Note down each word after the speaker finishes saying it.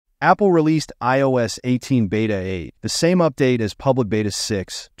Apple released iOS 18 Beta 8, the same update as Public Beta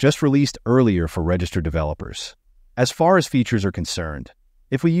 6, just released earlier for registered developers. As far as features are concerned,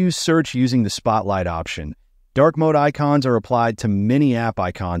 if we use search using the Spotlight option, dark mode icons are applied to many app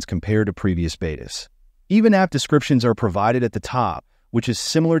icons compared to previous betas. Even app descriptions are provided at the top, which is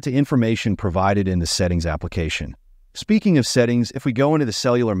similar to information provided in the Settings application. Speaking of settings, if we go into the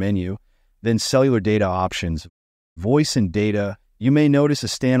cellular menu, then cellular data options, voice and data, you may notice a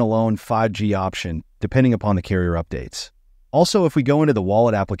standalone 5G option depending upon the carrier updates. Also, if we go into the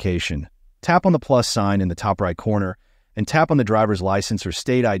wallet application, tap on the plus sign in the top right corner and tap on the driver's license or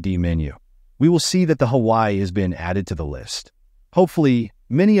state ID menu. We will see that the Hawaii has been added to the list. Hopefully,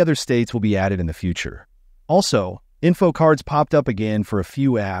 many other states will be added in the future. Also, info cards popped up again for a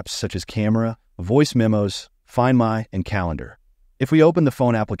few apps such as Camera, Voice Memos, Find My, and Calendar. If we open the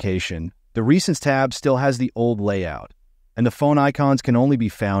phone application, the Recents tab still has the old layout, and the phone icons can only be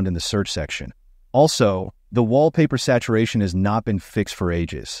found in the search section. Also, the wallpaper saturation has not been fixed for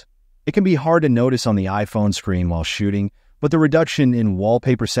ages. It can be hard to notice on the iPhone screen while shooting, but the reduction in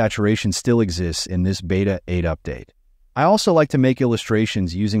wallpaper saturation still exists in this Beta 8 update. I also like to make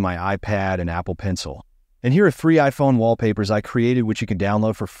illustrations using my iPad and Apple Pencil. And here are 3 iPhone wallpapers I created which you can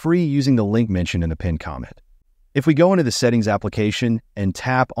download for free using the link mentioned in the pinned comment. If we go into the Settings application and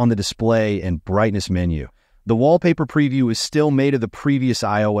tap on the Display and Brightness menu, the wallpaper preview is still made of the previous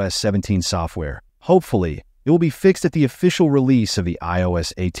iOS 17 software. Hopefully, it will be fixed at the official release of the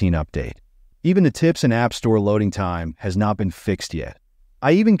iOS 18 update. Even the Tips and App Store loading time has not been fixed yet.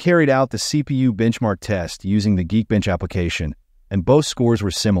 I even carried out the CPU benchmark test using the Geekbench application, and both scores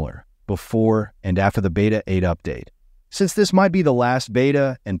were similar before and after the Beta 8 update. Since this might be the last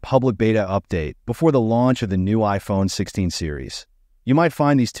beta and public beta update before the launch of the new iPhone 16 series, you might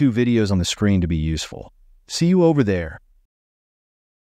find these 2 videos on the screen to be useful. See you over there.